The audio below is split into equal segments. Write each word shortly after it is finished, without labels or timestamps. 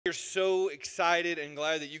We're so excited and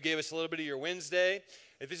glad that you gave us a little bit of your Wednesday.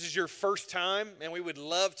 If this is your first time, and we would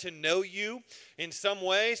love to know you in some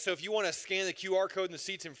way. So if you want to scan the QR code in the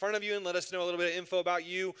seats in front of you and let us know a little bit of info about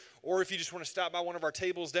you, or if you just want to stop by one of our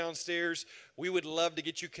tables downstairs, we would love to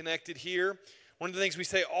get you connected here. One of the things we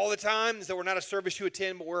say all the time is that we're not a service you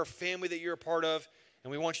attend, but we're a family that you're a part of,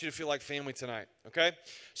 and we want you to feel like family tonight, okay?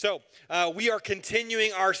 So we are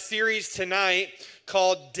continuing our series tonight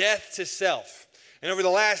called Death to Self. And over the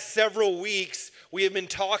last several weeks, we have been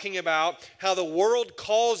talking about how the world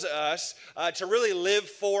calls us to really live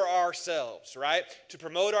for ourselves, right? To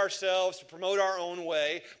promote ourselves, to promote our own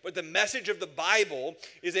way. But the message of the Bible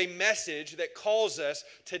is a message that calls us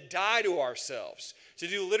to die to ourselves, to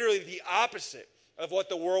do literally the opposite of what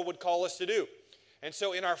the world would call us to do. And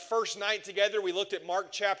so in our first night together, we looked at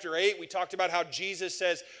Mark chapter 8. We talked about how Jesus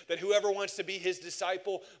says that whoever wants to be his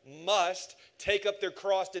disciple must take up their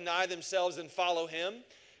cross, deny themselves, and follow him.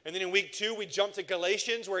 And then in week 2, we jumped to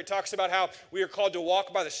Galatians, where it talks about how we are called to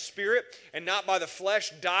walk by the Spirit and not by the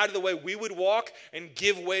flesh, die to the way we would walk and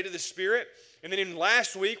give way to the Spirit. And then in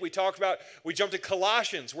last week, we jumped to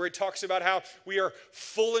Colossians, where it talks about how we are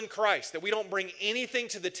full in Christ, that we don't bring anything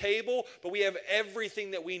to the table, but we have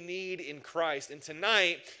everything that we need in Christ. And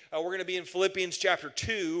tonight, we're going to be in Philippians chapter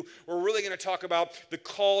 2. We're really going to talk about the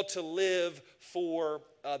call to live for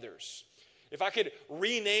others. If I could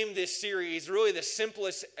rename this series, really the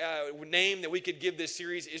simplest name that we could give this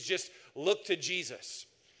series is just Look to Jesus.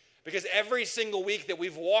 Because every single week that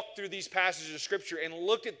we've walked through these passages of Scripture and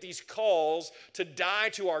looked at these calls to die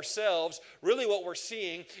to ourselves, really what we're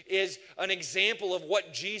seeing is an example of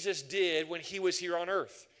what Jesus did when he was here on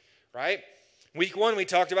earth, right? Week 1, we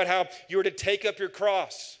talked about how you were to take up your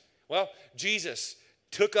cross. Well, Jesus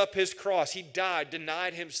took up his cross. He died,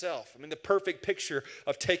 denied himself. I mean, the perfect picture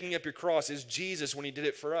of taking up your cross is Jesus when he did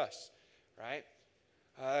it for us, right?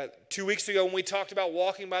 2 weeks ago when we talked about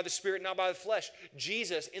walking by the Spirit, not by the flesh,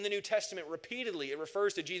 Jesus in the New Testament repeatedly, it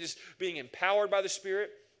refers to Jesus being empowered by the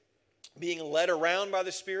Spirit, being led around by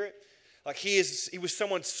the Spirit. Like he was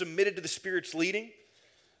someone submitted to the Spirit's leading.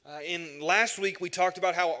 In last week, we talked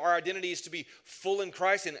about how our identity is to be full in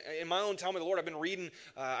Christ. And in my own time with the Lord, I've been reading,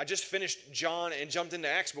 I just finished John and jumped into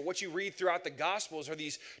Acts. But what you read throughout the Gospels are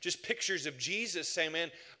these just pictures of Jesus saying, man,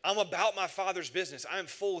 I'm about my Father's business. I'm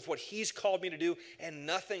full with what he's called me to do and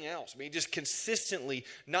nothing else. I mean, just consistently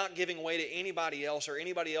not giving way to anybody else or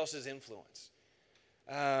anybody else's influence.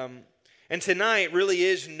 And tonight really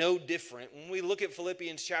is no different. When we look at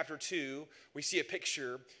Philippians chapter 2, we see a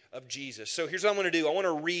picture of Jesus. So here's what I'm going to do. I want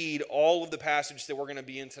to read all of the passage that we're going to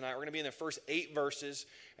be in tonight. We're going to be in the first 8 verses,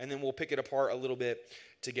 and then we'll pick it apart a little bit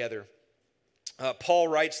together. Paul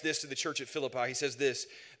writes this to the church at Philippi. He says this,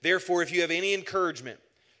 "Therefore, if you have any encouragement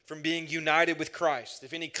from being united with Christ,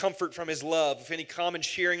 if any comfort from his love, if any common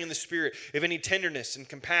sharing in the Spirit, if any tenderness and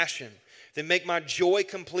compassion, then make my joy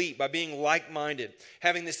complete by being like-minded,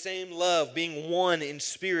 having the same love, being one in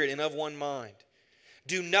spirit and of one mind.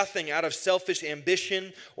 Do nothing out of selfish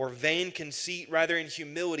ambition or vain conceit. Rather, in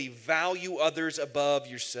humility, value others above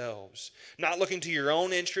yourselves, not looking to your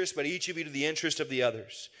own interest, but each of you to the interest of the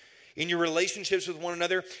others. In your relationships with one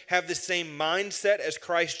another, have the same mindset as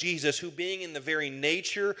Christ Jesus, who being in the very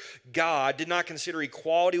nature God, did not consider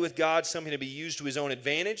equality with God something to be used to his own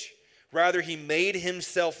advantage. Rather, he made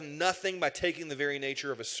himself nothing by taking the very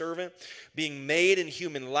nature of a servant. Being made in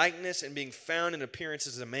human likeness and being found in appearance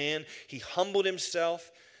as a man, he humbled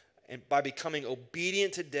himself and by becoming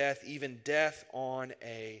obedient to death, even death on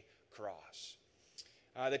a cross."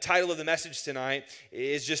 The title of the message tonight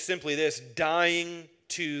is just simply this: Dying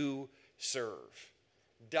to Serve.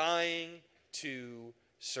 Dying to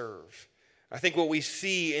serve. I think what we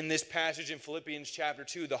see in this passage in Philippians chapter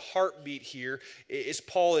 2, the heartbeat here, is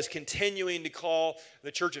Paul is continuing to call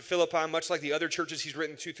the church at Philippi, much like the other churches he's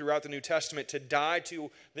written to throughout the New Testament, to die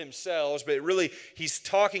to themselves. But really, he's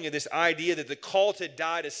talking of this idea that the call to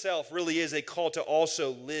die to self really is a call to also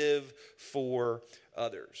live for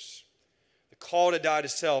others. The call to die to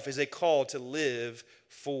self is a call to live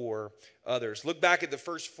for others. Look back at the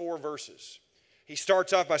first 4 verses. He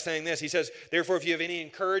starts off by saying this. He says, "Therefore, if you have any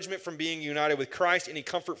encouragement from being united with Christ, any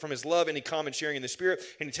comfort from his love, any common sharing in the Spirit,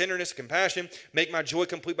 any tenderness, compassion, make my joy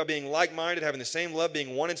complete by being like-minded, having the same love,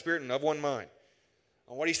 being one in spirit and of one mind."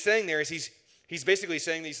 And what he's saying there is he's basically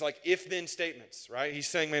saying these like if-then statements, right? He's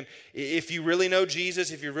saying, man, if you really know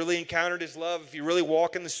Jesus, if you really encountered his love, if you really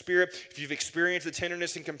walk in the Spirit, if you've experienced the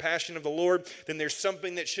tenderness and compassion of the Lord, then there's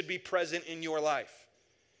something that should be present in your life.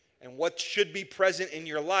 And what should be present in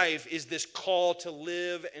your life is this call to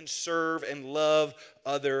live and serve and love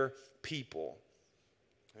other people.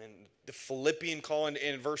 And The Philippian call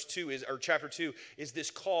in verse 2 or chapter 2 is this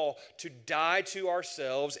call to die to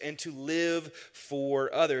ourselves and to live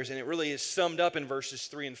for others. And it really is summed up in verses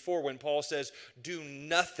 3 and 4 when Paul says, do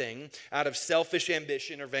nothing out of selfish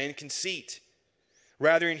ambition or vain conceit.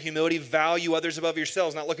 Rather, in humility, value others above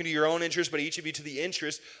yourselves, not looking to your own interest, but each of you to the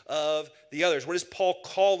interest of the others. What is Paul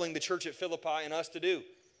calling the church at Philippi and us to do?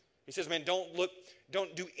 He says, man,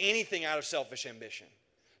 don't do anything out of selfish ambition.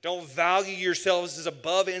 Don't value yourselves as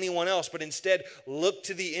above anyone else, but instead look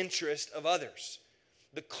to the interest of others.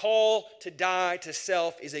 The call to die to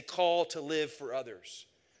self is a call to live for others.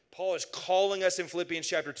 Paul is calling us in Philippians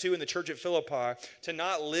chapter 2 in the church at Philippi to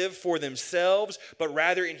not live for themselves, but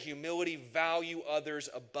rather in humility value others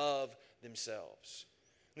above themselves.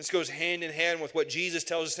 And this goes hand in hand with what Jesus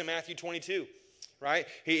tells us in Matthew 22. Right?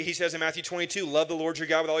 He says in Matthew 22, love the Lord your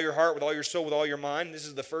God with all your heart, with all your soul, with all your mind. This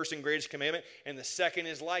is the first and greatest commandment. And the second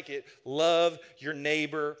is like it, love your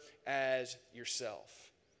neighbor as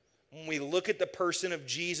yourself. When we look at the person of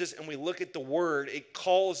Jesus and we look at the word, it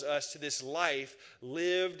calls us to this life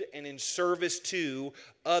lived and in service to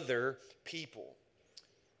other people.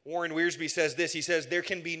 Warren Wiersbe says this. He says, there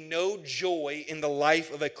can be no joy in the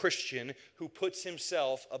life of a Christian who puts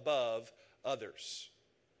himself above others.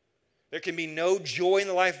 There can be no joy in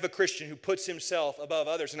the life of a Christian who puts himself above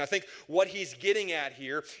others. And I think what he's getting at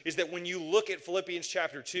here is that when you look at Philippians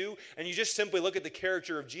chapter 2 and you just simply look at the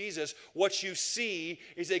character of Jesus, what you see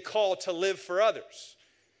is a call to live for others.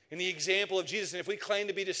 In the example of Jesus, and if we claim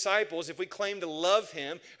to be disciples, if we claim to love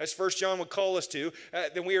him, as 1 John would call us to,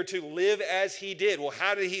 then we are to live as he did. Well,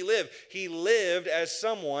 how did he live? He lived as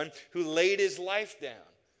someone who laid his life down,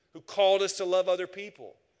 who called us to love other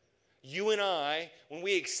people. You and I, when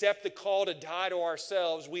we accept the call to die to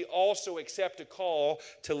ourselves, we also accept a call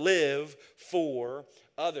to live for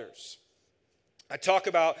others. I talk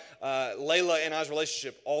about Layla and I's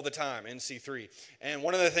relationship all the time in C3. And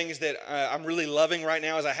one of the things that I'm really loving right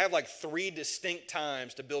now is I have like 3 distinct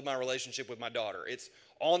times to build my relationship with my daughter. It's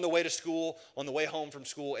on the way to school, on the way home from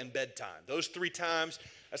school, and bedtime. Those 3 times,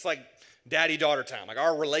 that's like daddy-daughter time. Like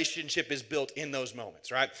our relationship is built in those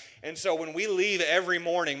moments, right? And so when we leave every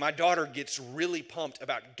morning, my daughter gets really pumped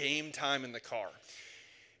about game time in the car.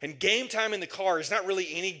 And game time in the car is not really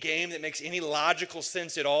any game that makes any logical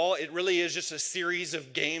sense at all. It really is just a series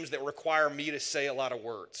of games that require me to say a lot of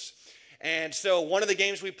words. And so one of the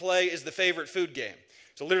games we play is the favorite food game.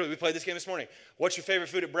 So literally, we played this game this morning. What's your favorite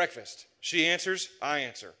food at breakfast? She answers, I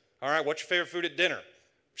answer. All right, what's your favorite food at dinner?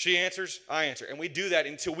 She answers, I answer. And we do that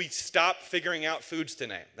until we stop figuring out foods to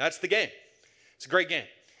name. That's the game. It's a great game.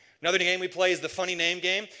 Another game we play is the funny name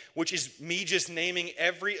game, which is me just naming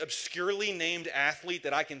every obscurely named athlete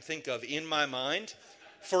that I can think of in my mind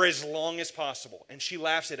for as long as possible. And she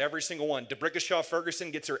laughs at every single one. D'Brickashaw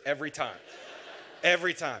Ferguson gets her every time.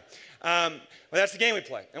 Every time. Well, that's the game we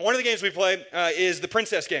play. And one of the games we play is the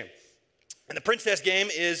princess game. And the princess game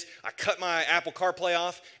is I cut my Apple CarPlay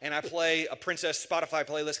off and I play a princess Spotify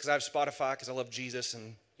playlist because I have Spotify because I love Jesus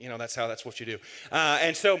and, you know, that's what you do.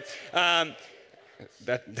 And so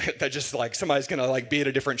that just like somebody's going to like be at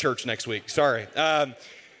a different church next week. Sorry.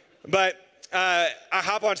 But I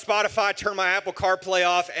hop on Spotify, turn my Apple CarPlay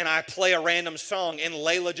off, and I play a random song. And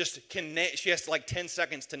Layla just she has like 10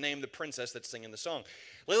 seconds to name the princess that's singing the song.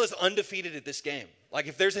 Layla's undefeated at this game. Like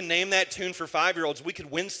if there's a name that tune for 5-year-olds, we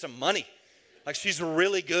could win some money. Like she's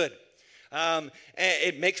really good. And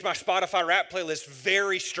it makes my Spotify rap playlist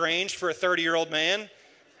very strange for a 30-year-old man.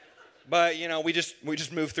 But, you know, we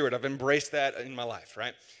just move through it. I've embraced that in my life,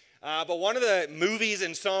 right? But one of the movies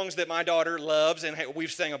and songs that my daughter loves, and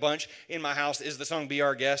we've sang a bunch in my house, is the song Be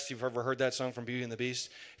Our Guest. You've ever heard that song from Beauty and the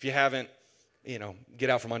Beast? If you haven't, you know,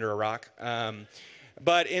 get out from under a rock.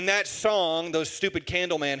 But in that song, those stupid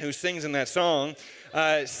Candleman who sings in that song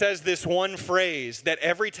says this one phrase that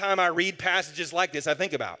every time I read passages like this, I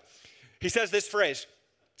think about. He says this phrase.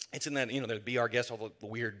 It's in that, you know, the Be Our Guest, all the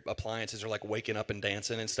weird appliances are like waking up and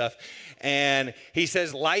dancing and stuff. And he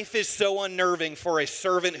says, life is so unnerving for a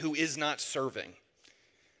servant who is not serving.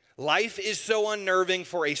 Life is so unnerving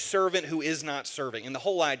for a servant who is not serving. And the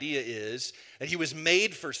whole idea is that he was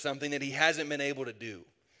made for something that he hasn't been able to do.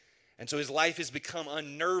 And so his life has become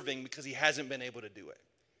unnerving because he hasn't been able to do it.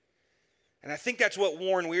 And I think that's what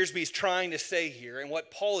Warren Wiersbe is trying to say here and what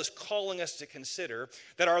Paul is calling us to consider,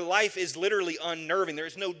 that our life is literally unnerving. There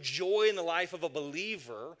is no joy in the life of a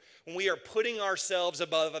believer when we are putting ourselves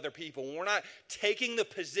above other people. When we're not taking the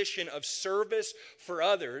position of service for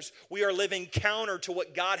others, we are living counter to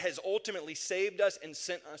what God has ultimately saved us and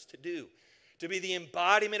sent us to do. To be the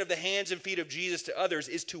embodiment of the hands and feet of Jesus to others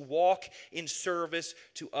is to walk in service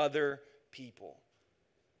to other people.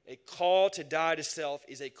 A call to die to self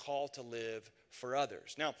is a call to live for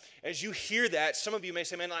others. Now, as you hear that, some of you may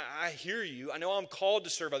say, man, I hear you. I know I'm called to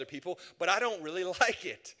serve other people, but I don't really like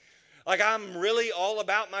it. Like, I'm really all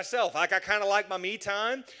about myself. Like, I kind of like my me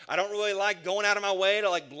time. I don't really like going out of my way to,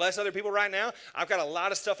 like, bless other people right now. I've got a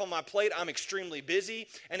lot of stuff on my plate. I'm extremely busy.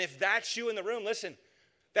 And if that's you in the room, listen,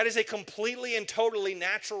 that is a completely and totally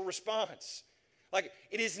natural response. Like,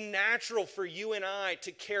 it is natural for you and I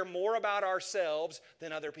to care more about ourselves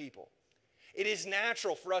than other people. It is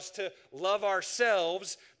natural for us to love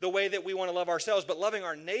ourselves the way that we want to love ourselves, but loving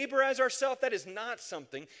our neighbor as ourselves, that is not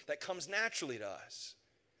something that comes naturally to us.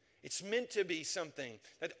 It's meant to be something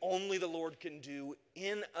that only the Lord can do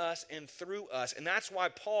in us and through us. And that's why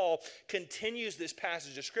Paul continues this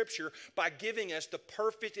passage of Scripture by giving us the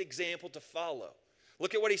perfect example to follow.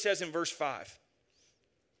 Look at what he says in verse 5.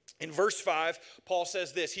 In verse 5, Paul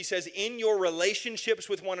says this. He says, in your relationships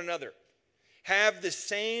with one another, have the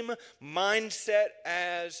same mindset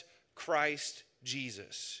as Christ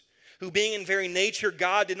Jesus, who being in very nature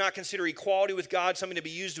God did not consider equality with God something to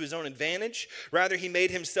be used to his own advantage. Rather, he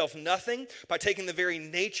made himself nothing by taking the very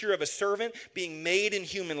nature of a servant, being made in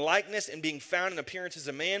human likeness and being found in appearance as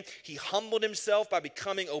a man. He humbled himself by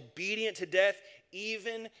becoming obedient to death,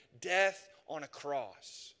 even death on a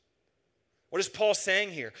cross. What is Paul saying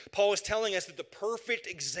here? Paul is telling us that the perfect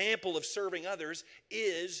example of serving others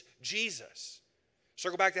is Jesus.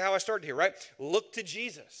 Circle back to how I started here, right? Look to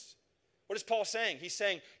Jesus. What is Paul saying? He's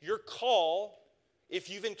saying your call, if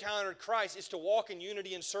you've encountered Christ, is to walk in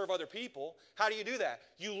unity and serve other people. How do you do that?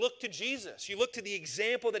 You look to Jesus. You look to the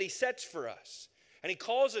example that he sets for us. And he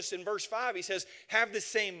calls us in verse 5, he says, have the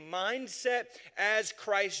same mindset as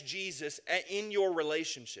Christ Jesus in your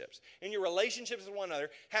relationships. In your relationships with one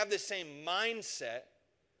another, have the same mindset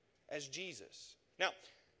as Jesus. Now,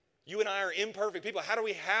 you and I are imperfect people. How do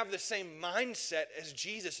we have the same mindset as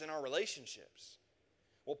Jesus in our relationships?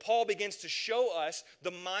 Well, Paul begins to show us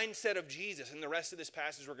the mindset of Jesus in the rest of this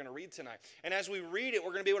passage we're going to read tonight. And as we read it,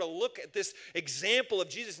 we're going to be able to look at this example of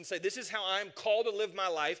Jesus and say, this is how I'm called to live my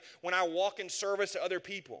life when I walk in service to other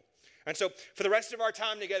people. And so for the rest of our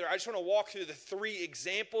time together, I just want to walk through the 3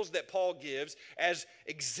 examples that Paul gives as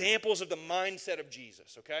examples of the mindset of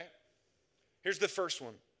Jesus, okay? Here's the first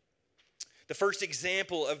one. The first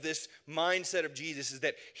example of this mindset of Jesus is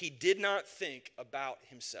that he did not think about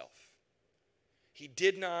himself. He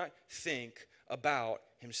did not think about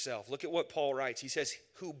himself. Look at what Paul writes. He says,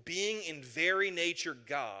 who being in very nature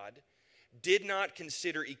God, did not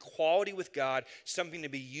consider equality with God something to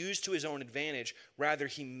be used to his own advantage. Rather,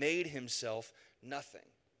 he made himself nothing.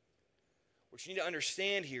 What you need to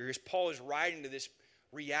understand here is Paul is writing to this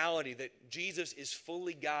reality that Jesus is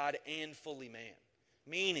fully God and fully man.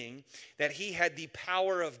 Meaning that he had the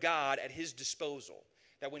power of God at his disposal.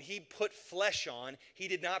 That when he put flesh on, he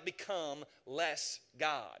did not become less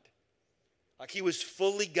God. Like he was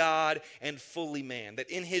fully God and fully man.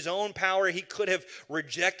 That in his own power, he could have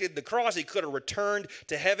rejected the cross. He could have returned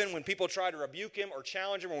to heaven when people tried to rebuke him or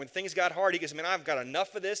challenge him, or when things got hard. He goes, man, I've got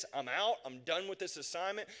enough of this. I'm out. I'm done with this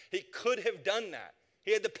assignment. He could have done that.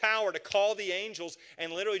 He had the power to call the angels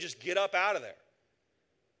and literally just get up out of there.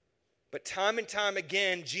 But time and time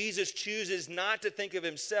again, Jesus chooses not to think of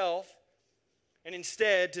himself, and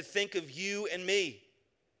instead to think of you and me.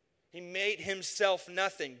 He made himself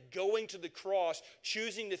nothing, going to the cross,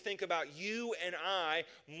 choosing to think about you and I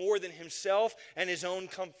more than himself and his own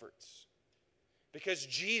comforts. Because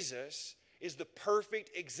Jesus is the perfect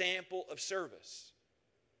example of service.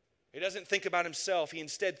 He doesn't think about himself. He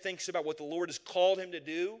instead thinks about what the Lord has called him to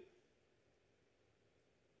do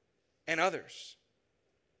and others.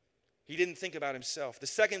 He didn't think about himself. The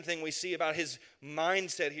second thing we see about his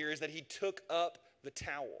mindset here is that he took up the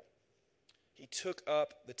towel. He took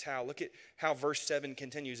up the towel. Look at how verse 7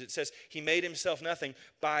 continues. It says, he made himself nothing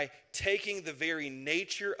by taking the very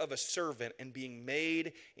nature of a servant and being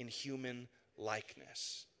made in human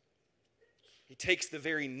likeness. He takes the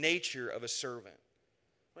very nature of a servant.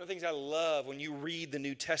 One of the things I love when you read the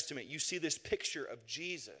New Testament, you see this picture of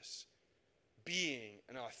Jesus being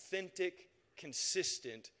an authentic,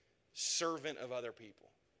 consistent servant of other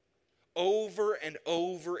people. Over and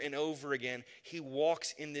over and over again, he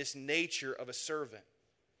walks in this nature of a servant.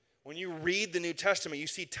 When you read the New Testament, you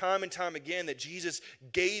see time and time again that Jesus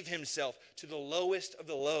gave himself to the lowest of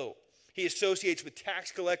the low. He associates with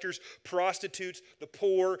tax collectors, prostitutes, the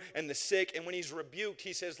poor, and the sick. And when he's rebuked,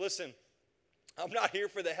 he says, listen, I'm not here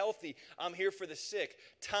for the healthy. I'm here for the sick.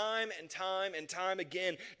 Time and time and time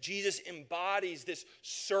again, Jesus embodies this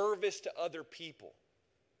service to other people.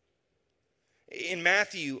 In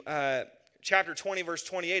Matthew chapter 20, verse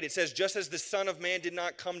 28, it says, just as the Son of Man did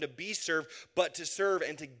not come to be served, but to serve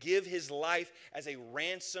and to give his life as a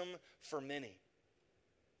ransom for many.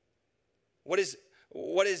 What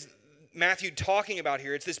is Matthew talking about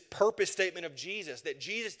here? It's this purpose statement of Jesus, that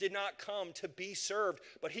Jesus did not come to be served,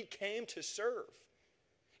 but he came to serve.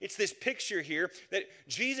 It's this picture here that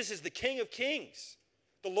Jesus is the King of Kings,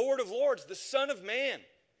 the Lord of Lords, the Son of Man.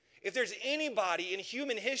 If there's anybody in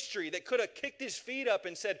human history that could have kicked his feet up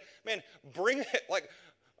and said, man, bring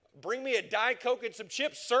me a Diet Coke and some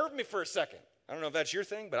chips, serve me for a second. I don't know if that's your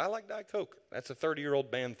thing, but I like Diet Coke. That's a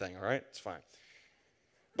 30-year-old band thing, all right? It's fine.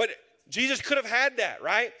 But Jesus could have had that,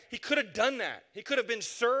 right? He could have done that. He could have been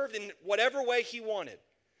served in whatever way he wanted.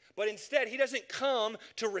 But instead, he doesn't come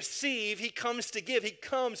to receive. He comes to give. He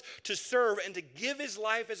comes to serve and to give his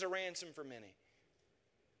life as a ransom for many.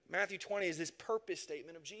 Matthew 20 is this purpose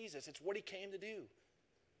statement of Jesus. It's what he came to do,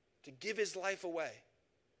 to give his life away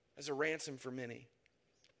as a ransom for many.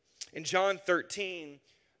 In John 13,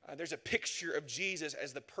 there's a picture of Jesus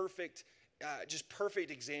as the perfect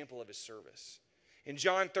example of his service. In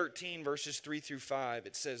John 13, verses 3 through 5,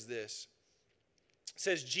 it says this. It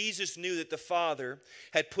says, Jesus knew that the Father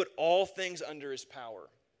had put all things under his power,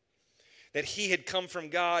 that he had come from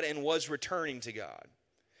God and was returning to God.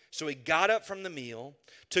 So he got up from the meal,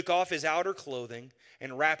 took off his outer clothing,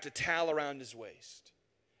 and wrapped a towel around his waist.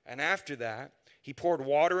 And after that, he poured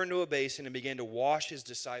water into a basin and began to wash his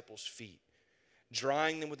disciples' feet,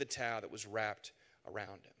 drying them with a towel that was wrapped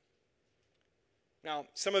around him. Now,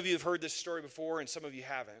 some of you have heard this story before and some of you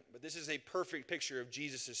haven't, but this is a perfect picture of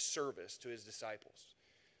Jesus' service to his disciples.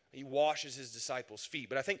 He washes his disciples' feet.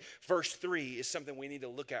 But I think verse 3 is something we need to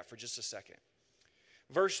look at for just a second.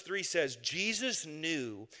 Verse 3 says, Jesus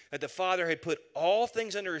knew that the Father had put all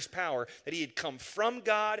things under his power, that he had come from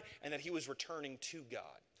God and that he was returning to God.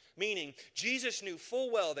 Meaning, Jesus knew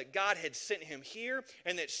full well that God had sent him here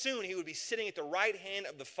and that soon he would be sitting at the right hand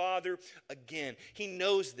of the Father again. He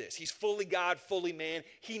knows this. He's fully God, fully man.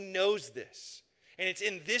 He knows this. And it's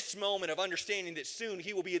in this moment of understanding that soon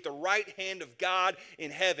he will be at the right hand of God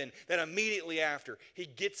in heaven that immediately after he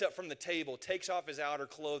gets up from the table, takes off his outer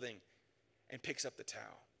clothing, and picks up the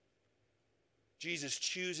towel. Jesus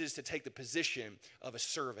chooses to take the position of a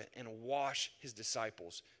servant and wash his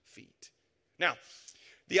disciples' feet. Now,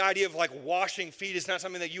 the idea of washing feet is not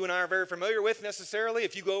something that you and I are very familiar with necessarily.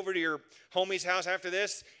 If you go over to your homie's house after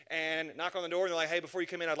this and knock on the door and they're like, hey, before you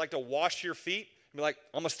come in, I'd like to wash your feet. You'd be like,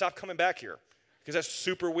 I'm going to stop coming back here because that's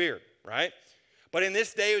super weird, right? But in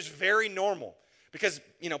this day, it was very normal because,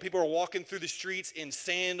 people were walking through the streets in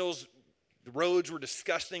sandals. The roads were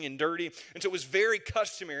disgusting and dirty. And so it was very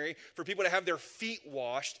customary for people to have their feet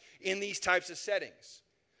washed in these types of settings.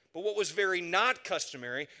 But what was very not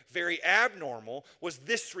customary, very abnormal, was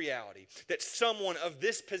this reality, that someone of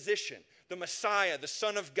this position, the Messiah, the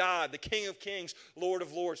Son of God, the King of Kings, Lord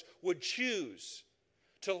of Lords, would choose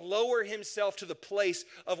to lower himself to the place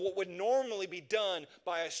of what would normally be done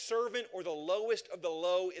by a servant or the lowest of the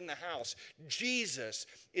low in the house. Jesus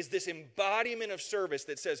is this embodiment of service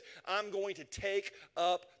that says, I'm going to take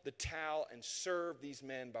up the towel and serve these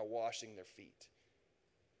men by washing their feet.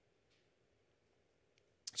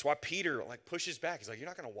 That's why Peter pushes back. He's like, you're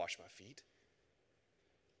not going to wash my feet.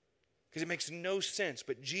 Because it makes no sense.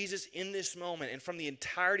 But Jesus in this moment and from the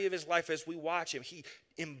entirety of his life as we watch him, he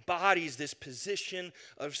embodies this position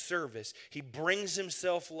of service. He brings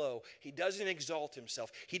himself low. He doesn't exalt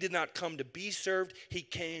himself. He did not come to be served. He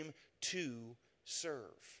came to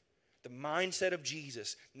serve. The mindset of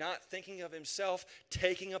Jesus, not thinking of himself,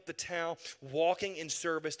 taking up the towel, walking in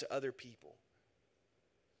service to other people.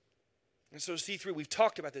 And so C3, we've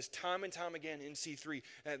talked about this time and time again in C3,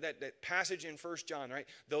 that passage in 1 John, right?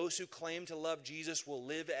 Those who claim to love Jesus will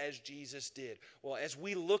live as Jesus did. Well, as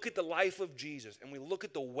we look at the life of Jesus and we look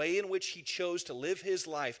at the way in which he chose to live his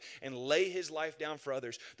life and lay his life down for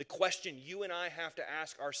others, the question you and I have to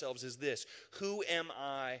ask ourselves is this: who am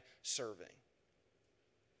I serving?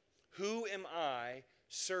 Who am I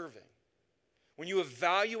serving? When you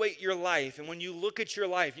evaluate your life and when you look at your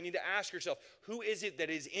life, you need to ask yourself, who is it that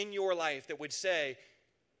is in your life that would say,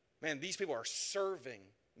 man, these people are serving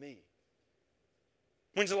me?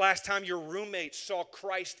 When's the last time your roommate saw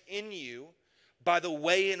Christ in you by the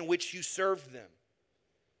way in which you served them?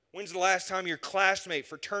 When's the last time your classmate,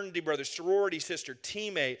 fraternity brother, sorority sister,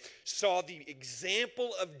 teammate saw the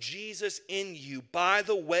example of Jesus in you by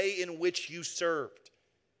the way in which you served?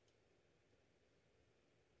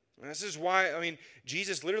 And this is why,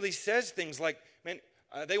 Jesus literally says things like,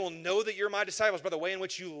 they will know that you're my disciples by the way in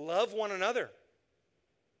which you love one another.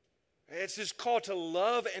 It's this call to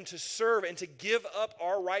love and to serve and to give up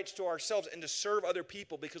our rights to ourselves and to serve other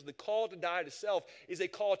people, because the call to die to self is a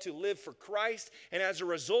call to live for Christ. And as a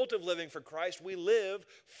result of living for Christ, we live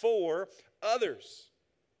for others.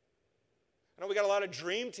 I know we got a lot of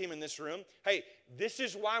Dream Team in this room. Hey, this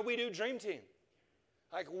is why we do Dream Team.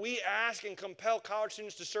 Like, we ask and compel college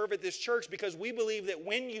students to serve at this church because we believe that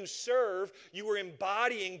when you serve, you are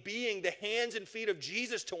embodying being the hands and feet of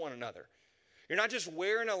Jesus to one another. You're not just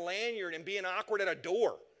wearing a lanyard and being awkward at a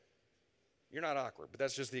door. You're not awkward, but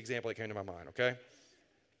that's just the example that came to my mind, okay?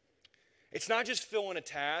 It's not just filling a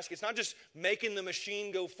task. It's not just making the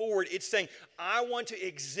machine go forward. It's saying, I want to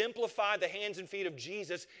exemplify the hands and feet of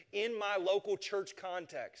Jesus in my local church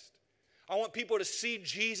context. I want people to see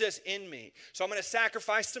Jesus in me. So I'm going to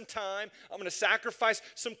sacrifice some time. I'm going to sacrifice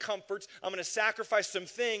some comforts. I'm going to sacrifice some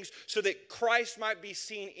things so that Christ might be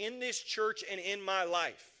seen in this church and in my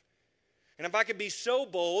life. And if I could be so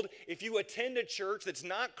bold, if you attend a church that's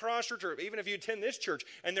not Crossroads, or even if you attend this church,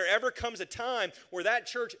 and there ever comes a time where that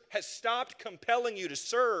church has stopped compelling you to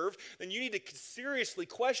serve, then you need to seriously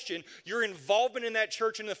question your involvement in that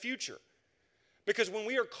church in the future. Because when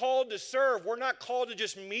we are called to serve, we're not called to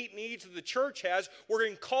just meet needs that the church has. We're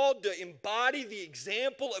called to embody the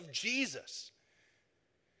example of Jesus.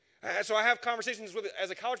 So I have conversations with,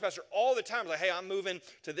 as a college pastor, all the time. Like, hey, I'm moving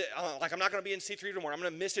to this. Like, I'm not going to be in C3 anymore. I'm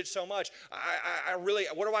going to miss it so much. I really,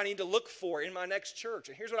 what do I need to look for in my next church?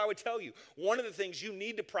 And here's what I would tell you. One of the things you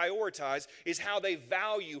need to prioritize is how they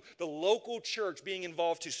value the local church being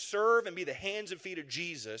involved to serve and be the hands and feet of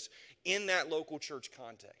Jesus in that local church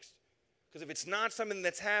context. Because if it's not something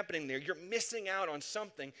that's happening there, you're missing out on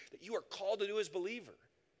something that you are called to do as a believer.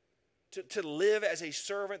 To live as a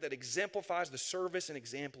servant that exemplifies the service and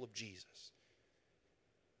example of Jesus.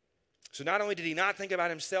 So not only did he not think about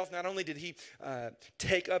himself, not only did he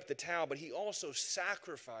take up the towel, but he also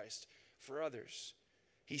sacrificed for others.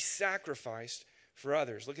 He sacrificed for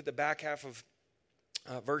others. Look at the back half of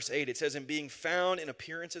verse 8. It says, "And being found in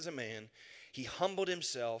appearance as a man, he humbled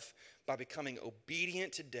himself by becoming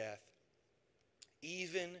obedient to death,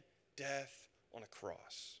 even death on a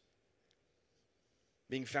cross."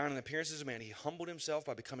 Being found in appearance as a man, he humbled himself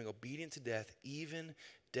by becoming obedient to death, even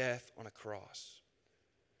death on a cross.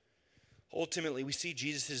 Ultimately, we see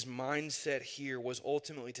Jesus' mindset here was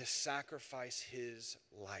ultimately to sacrifice his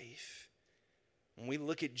life. When we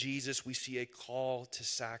look at Jesus, we see a call to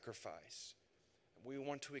sacrifice. We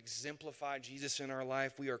want to exemplify Jesus in our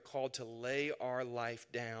life. We are called to lay our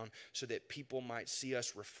life down so that people might see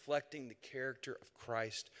us reflecting the character of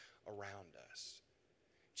Christ around us.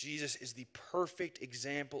 Jesus is the perfect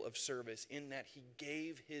example of service in that he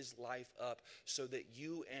gave his life up so that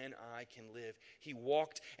you and I can live. He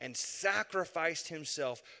walked and sacrificed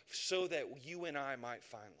himself so that you and I might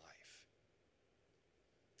find life.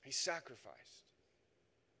 He sacrificed.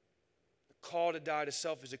 The call to die to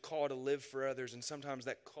self is a call to live for others, and sometimes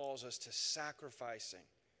that calls us to sacrificing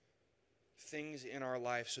things in our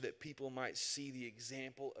life so that people might see the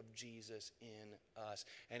example of Jesus in us.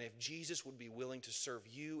 And if Jesus would be willing to serve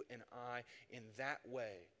you and I in that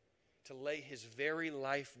way, to lay his very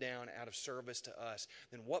life down out of service to us,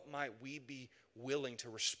 then what might we be willing to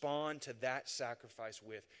respond to that sacrifice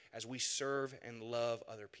with as we serve and love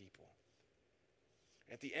other people?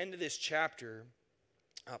 At the end of this chapter,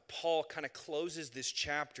 Paul kind of closes this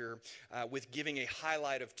chapter with giving a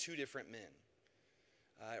highlight of two different men.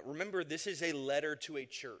 Remember, this is a letter to a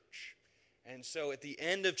church. And so at the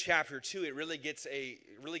end of chapter 2, it really gets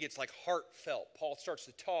like heartfelt. Paul starts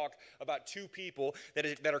to talk about two people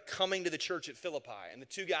that are coming to the church at Philippi. And the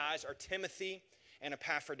two guys are Timothy and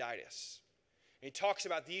Epaphroditus. And he talks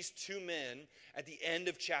about these two men at the end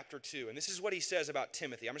of chapter 2. And this is what he says about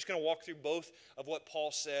Timothy. I'm just going to walk through both of what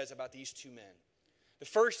Paul says about these two men. The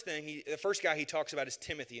first guy he talks about is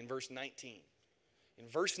Timothy in verse 19. In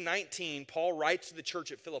verse 19, Paul writes to the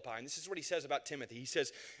church at Philippi, and this is what he says about Timothy. He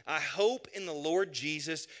says, "I hope in the Lord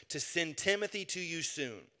Jesus to send Timothy to you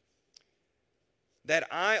soon,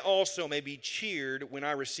 that I also may be cheered when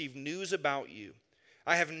I receive news about you.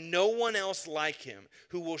 I have no one else like him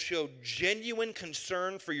who will show genuine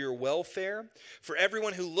concern for your welfare, for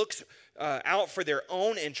everyone who looks out for their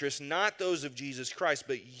own interests, not those of Jesus Christ.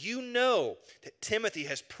 But you know that Timothy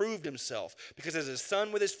has proved himself, because as a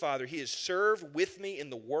son with his father, he has served with me in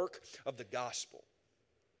the work of the gospel."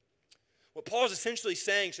 What Paul's essentially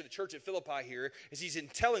saying to the church at Philippi here is he's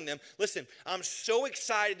telling them, listen, I'm so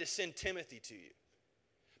excited to send Timothy to you,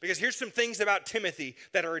 because here's some things about Timothy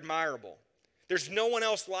that are admirable. There's no one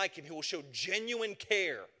else like him who will show genuine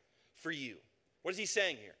care for you. What is he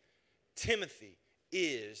saying here? Timothy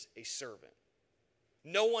is a servant.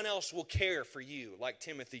 No one else will care for you like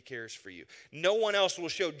Timothy cares for you. No one else will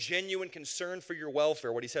show genuine concern for your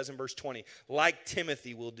welfare, what he says in verse 20, like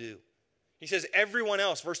Timothy will do. He says everyone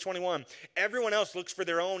else, verse 21, everyone else looks for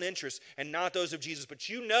their own interests and not those of Jesus. But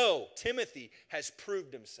you know Timothy has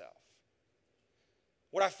proved himself.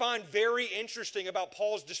 What I find very interesting about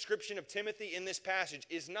Paul's description of Timothy in this passage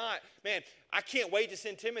is not, man, I can't wait to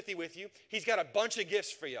send Timothy with you. He's got a bunch of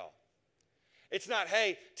gifts for y'all. It's not,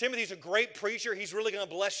 hey, Timothy's a great preacher. He's really going to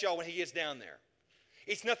bless y'all when he gets down there.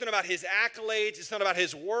 It's nothing about his accolades. It's not about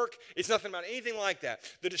his work. It's nothing about anything like that.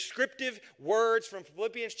 The descriptive words from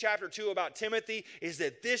Philippians chapter 2 about Timothy is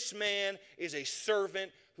that this man is a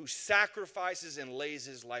servant who sacrifices and lays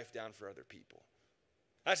his life down for other people.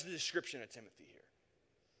 That's the description of Timothy here.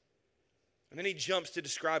 And then he jumps to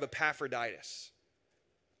describe Epaphroditus.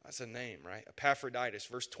 That's a name, right? Epaphroditus.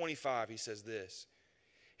 Verse 25, he says this.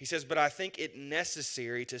 He says, but I think it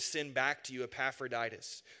necessary to send back to you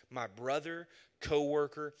Epaphroditus, my brother,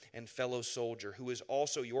 co-worker, and fellow soldier, who is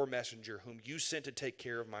also your messenger, whom you sent to take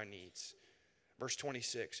care of my needs. Verse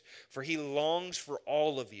 26, for he longs for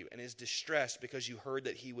all of you and is distressed because you heard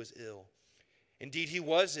that he was ill. Indeed, he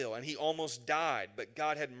was ill, and he almost died, but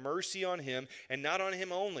God had mercy on him, and not on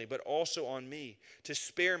him only, but also on me, to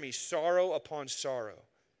spare me sorrow upon sorrow.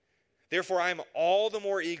 Therefore, I am all the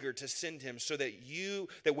more eager to send him so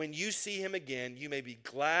that when you see him again, you may be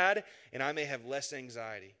glad and I may have less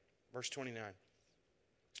anxiety. Verse 29.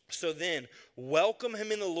 So then, welcome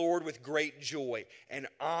him in the Lord with great joy and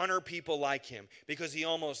honor people like him because he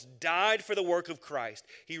almost died for the work of Christ.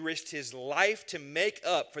 He risked his life to make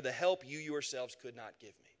up for the help you yourselves could not give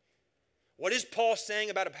me. What is Paul saying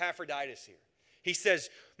about Epaphroditus here? He says,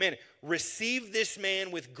 man, receive this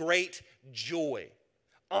man with great joy.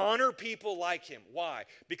 Honor people like him. Why?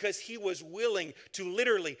 Because he was willing to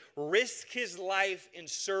literally risk his life in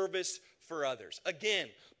service for others. Again,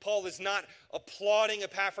 Paul is not applauding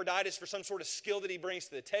Epaphroditus for some sort of skill that he brings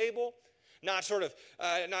to the table, not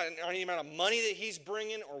any amount of money that he's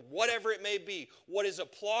bringing or whatever it may be. What is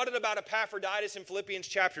applauded about Epaphroditus in Philippians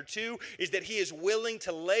chapter 2 is that he is willing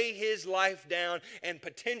to lay his life down and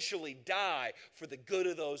potentially die for the good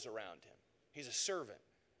of those around him. He's a servant.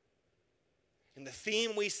 And the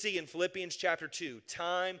theme we see in Philippians chapter 2,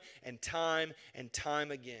 time and time and time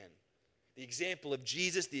again. The example of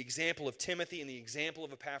Jesus, the example of Timothy, and the example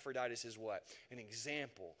of Epaphroditus is what? An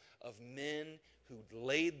example of men who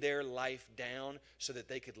laid their life down so that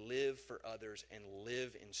they could live for others and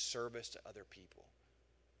live in service to other people.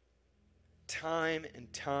 Time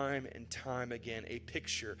and time and time again, a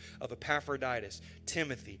picture of Epaphroditus,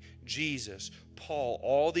 Timothy, Jesus, Paul,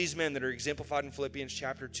 all these men that are exemplified in Philippians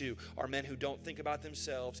chapter 2 are men who don't think about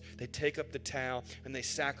themselves. They take up the towel and they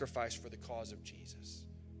sacrifice for the cause of Jesus.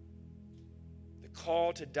 The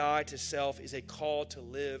call to die to self is a call to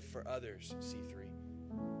live for others, C3.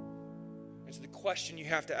 And so the question you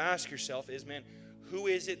have to ask yourself is, man, who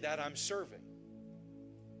is it that I'm serving?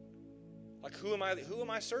 Like, who am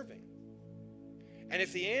I serving? And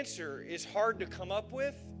if the answer is hard to come up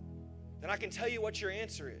with, then I can tell you what your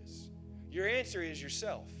answer is. Your answer is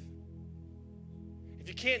yourself. If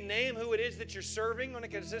you can't name who it is that you're serving on a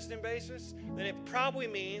consistent basis, then it probably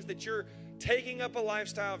means that you're taking up a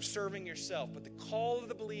lifestyle of serving yourself. But the call of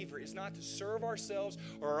the believer is not to serve ourselves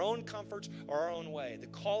or our own comforts or our own way. The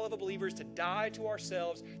call of the believer is to die to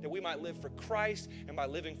ourselves that we might live for Christ. And by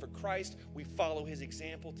living for Christ, we follow his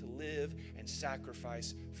example to live and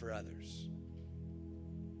sacrifice for others.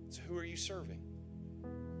 So who are you serving?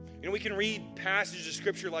 You know, we can read passages of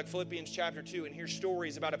Scripture like Philippians chapter 2 and hear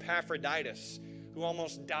stories about Epaphroditus who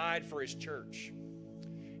almost died for his church.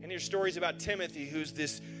 And hear stories about Timothy who's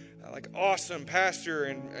this awesome pastor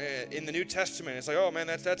in the New Testament. It's like, oh man,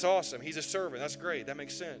 that's awesome. He's a servant. That's great. That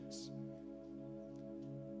makes sense.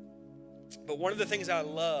 But one of the things I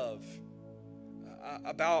love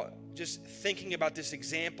about just thinking about this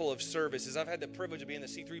example of service is I've had the privilege of being the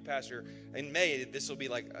C3 pastor. In May, this will be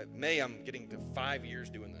May, I'm getting to 5 years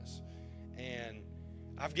doing this. And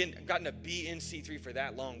I've gotten to be in C3 for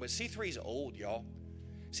that long. But C3 is old, y'all.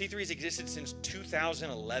 C3's existed since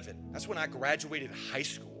 2011. That's when I graduated high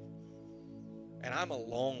school. And I'm a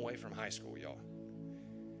long way from high school, y'all.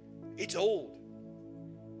 It's old.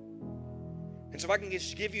 And so if I can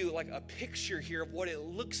just give you a picture here of what it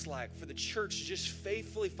looks like for the church to just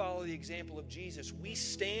faithfully follow the example of Jesus. We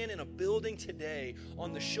stand in a building today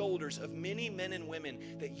on the shoulders of many men and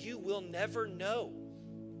women that you will never know.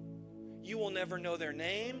 You will never know their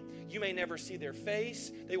name. You may never see their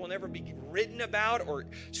face. They will never be written about or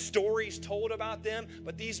stories told about them.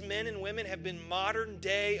 But these men and women have been modern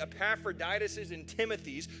day Epaphroditus and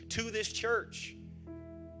Timothys to this church.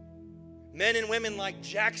 Men and women like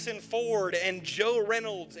Jackson Ford and Joe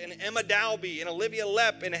Reynolds and Emma Dalby and Olivia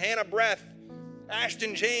Lepp and Hannah Breath,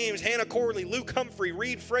 Ashton James, Hannah Corley, Luke Humphrey,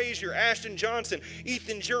 Reed Frazier, Ashton Johnson,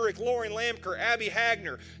 Ethan Jurek, Lauren Lamker, Abby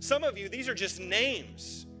Hagner. Some of you, these are just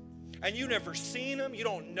names. And you've never seen them, you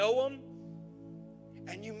don't know them,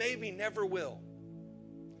 and you maybe never will.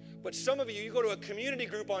 But some of you go to a community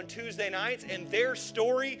group on Tuesday nights and their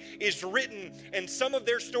story is written, and some of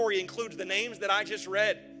their story includes the names that I just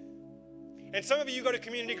read. And some of you go to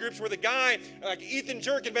community groups where the guy, like Ethan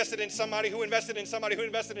Jurek, invested in somebody who invested in somebody who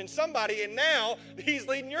invested in somebody, and now he's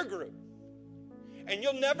leading your group. And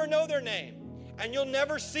you'll never know their name, and you'll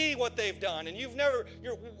never see what they've done, and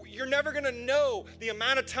you're never going to know the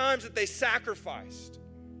amount of times that they sacrificed.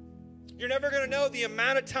 You're never going to know the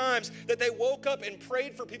amount of times that they woke up and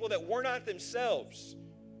prayed for people that were not themselves.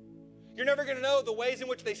 You're never going to know the ways in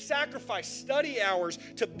which they sacrificed study hours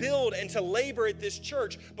to build and to labor at this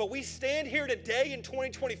church. But we stand here today in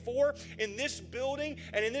 2024 in this building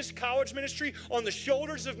and in this college ministry on the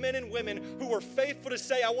shoulders of men and women who were faithful to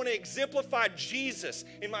say, I want to exemplify Jesus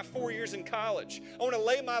in my 4 years in college. I want to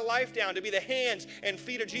lay my life down to be the hands and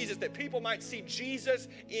feet of Jesus, that people might see Jesus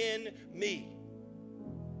in me.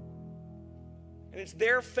 And it's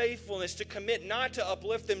their faithfulness to commit not to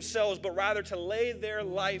uplift themselves, but rather to lay their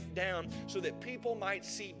life down so that people might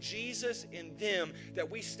see Jesus in them,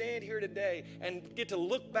 that we stand here today and get to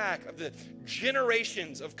look back of the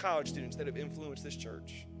generations of college students that have influenced this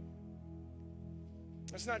church.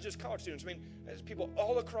 It's not just college students. I mean, there's people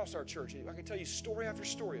all across our church. I can tell you story after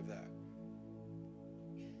story of that.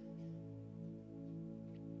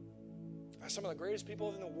 Some of the greatest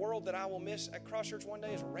people in the world that I will miss at Cross Church one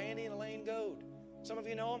day is Randy and Elaine Goad. Some of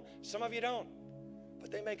you know them, some of you don't.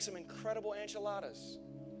 But they make some incredible enchiladas.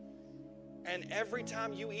 And every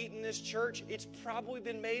time you eat in this church, it's probably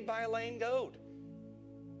been made by Elaine Goad.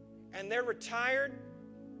 And they're retired,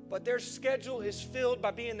 but their schedule is filled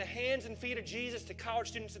by being the hands and feet of Jesus to college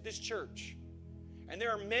students at this church. And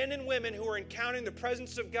there are men and women who are encountering the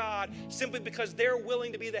presence of God simply because they're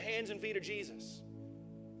willing to be the hands and feet of Jesus.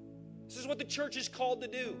 This is what the church is called to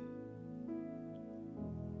do.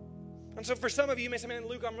 And so for some of you, you may say, man,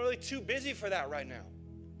 Luke, I'm really too busy for that right now.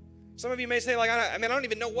 Some of you may say, like, I don't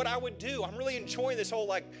even know what I would do. I'm really enjoying this whole,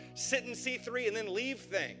 like, sit and see 3 and then leave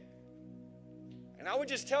thing. And I would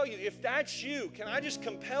just tell you, if that's you, can I just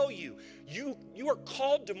compel you? You are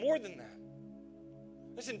called to more than that.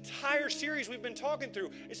 This entire series we've been talking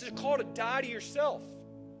through, it's a call to die to yourself.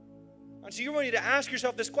 And so you really need to ask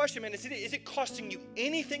yourself this question, man, is it costing you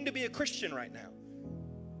anything to be a Christian right now?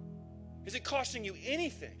 Is it costing you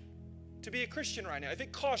anything to be a Christian right now? If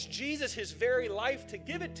it cost Jesus his very life to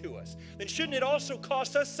give it to us, then shouldn't it also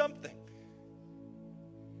cost us something?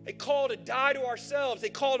 A call to die to ourselves, a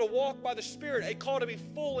call to walk by the Spirit, a call to be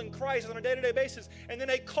full in Christ on a day-to-day basis, and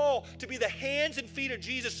then a call to be the hands and feet of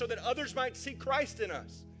Jesus so that others might see Christ in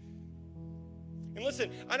us. And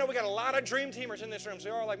listen, I know we got a lot of dream teamers in this room, so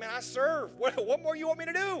you're all like, man, I serve. What more you want me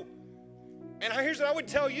to do? And here's what I would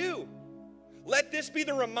tell you. Let this be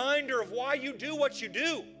the reminder of why you do what you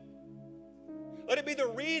do. Let it be the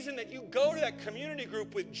reason that you go to that community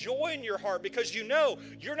group with joy in your heart, because you know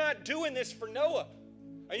you're not doing this for Noah.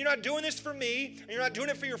 And you're not doing this for me, and you're not doing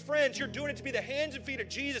it for your friends. You're doing it to be the hands and feet of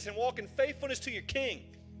Jesus and walk in faithfulness to your King.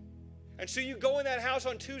 And so you go in that house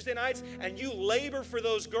on Tuesday nights and you labor for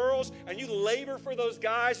those girls and you labor for those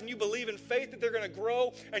guys and you believe in faith that they're going to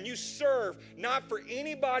grow, and you serve not for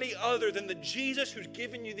anybody other than the Jesus who's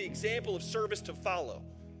given you the example of service to follow.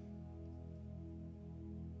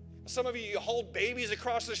 Some of you hold babies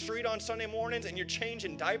across the street on Sunday mornings and you're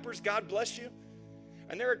changing diapers. God bless you.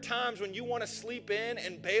 And there are times when you want to sleep in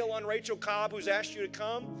and bail on Rachel Cobb, who's asked you to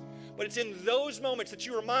come. But it's in those moments that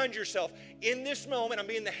you remind yourself, in this moment, I'm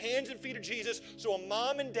being the hands and feet of Jesus so a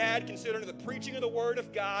mom and dad can sit under the preaching of the Word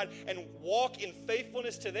of God and walk in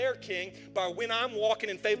faithfulness to their King by when I'm walking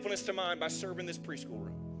in faithfulness to mine by serving this preschool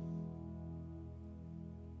room.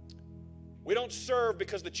 We don't serve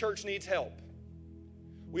because the church needs help.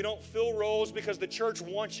 We don't fill roles because the church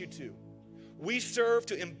wants you to. We serve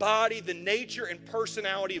to embody the nature and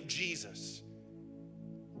personality of Jesus.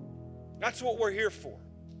 That's what we're here for.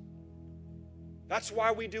 That's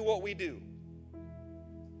why we do what we do.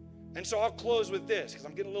 And so I'll close with this because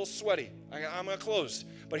I'm getting a little sweaty. I'm going to close.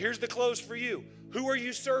 But here's the close for you. Who are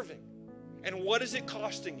you serving? And what is it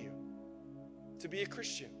costing you to be a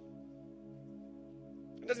Christian?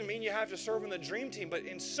 It doesn't mean you have to serve in the dream team, but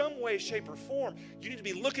in some way, shape, or form, you need to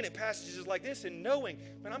be looking at passages like this and knowing,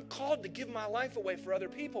 man, I'm called to give my life away for other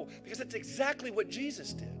people, because that's exactly what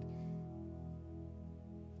Jesus did.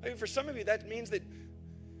 I mean, for some of you, that means that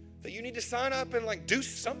that you need to sign up and like do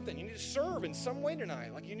something. You need to serve in some way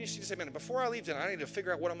tonight. Like you need to say, man, before I leave tonight, I need to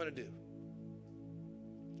figure out what I'm going to do.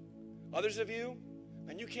 Others of you,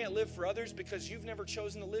 and you can't live for others because you've never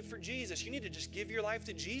chosen to live for Jesus. You need to just give your life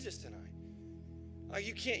to Jesus tonight. Like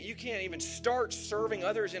you can't even start serving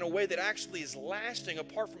others in a way that actually is lasting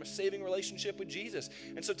apart from a saving relationship with Jesus.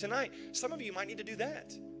 And so tonight, some of you might need to do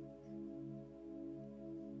that.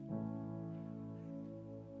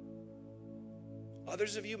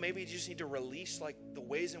 Others of you, maybe you just need to release like the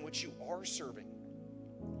ways in which you are serving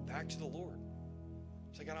back to the Lord.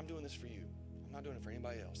 Say, God, I'm doing this for you. I'm not doing it for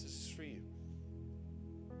anybody else. This is for you.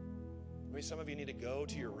 Maybe some of you need to go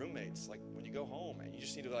to your roommates, like when you go home, and you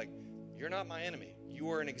just need to be like, you're not my enemy. You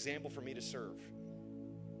are an example for me to serve.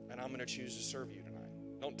 And I'm going to choose to serve you tonight.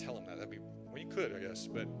 Don't tell them that. That'd be, well, you could, I guess,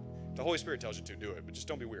 but if the Holy Spirit tells you to, do it. But just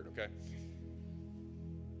don't be weird, okay?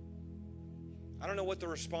 I don't know what the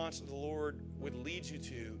response of the Lord would lead you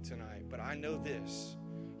to tonight, but I know this.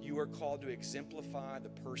 You are called to exemplify the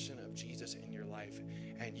person of Jesus in your life,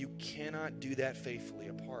 and you cannot do that faithfully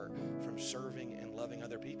apart from serving and loving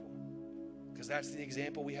other people, because that's the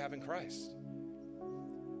example we have in Christ.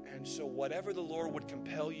 And so whatever the Lord would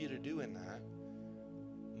compel you to do in that,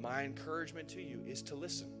 my encouragement to you is to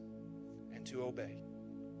listen and to obey.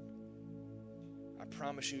 I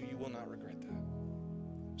promise you, you will not regret that.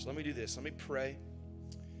 So let me do this. Let me pray,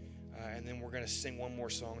 and then we're going to sing one more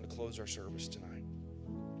song to close our service tonight.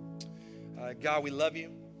 God, we love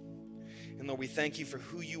you. And Lord, we thank you for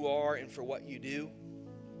who you are and for what you do.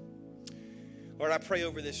 Lord, I pray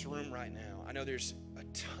over this room right now. I know there's a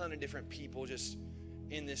ton of different people just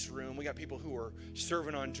in this room. We got people who are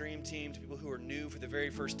serving on dream teams, people who are new for the very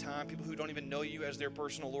first time, people who don't even know you as their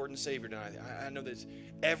personal Lord and Savior tonight. I know that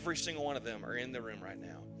every single one of them are in the room right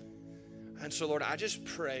now. And so, Lord, I just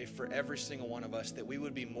pray for every single one of us that we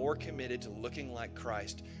would be more committed to looking like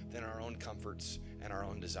Christ than our own comforts and our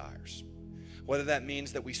own desires. Whether that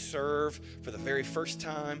means that we serve for the very first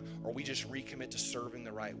time or we just recommit to serving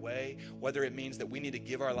the right way, whether it means that we need to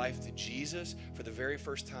give our life to Jesus for the very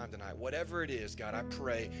first time tonight, whatever it is, God, I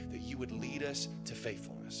pray that you would lead us to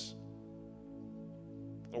faithfulness.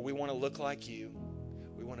 Lord, we want to look like you.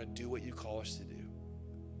 We want to do what you call us to do.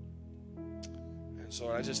 So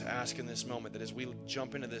I just ask in this moment that as we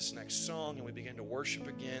jump into this next song and we begin to worship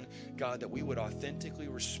again, God, that we would authentically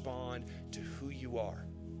respond to who you are.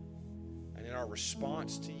 And in our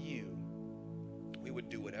response to you, we would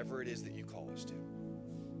do whatever it is that you call us to.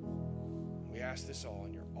 We ask this all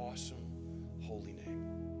in your awesome, holy name.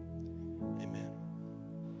 Amen.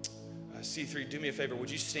 C3, do me a favor. Would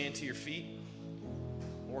you stand to your feet?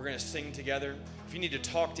 We're going to sing together. If you need to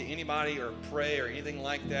talk to anybody or pray or anything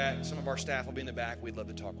like that, some of our staff will be in the back. We'd love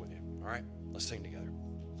to talk with you. All right? Let's sing together.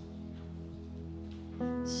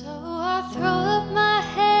 So I throw up my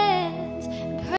head.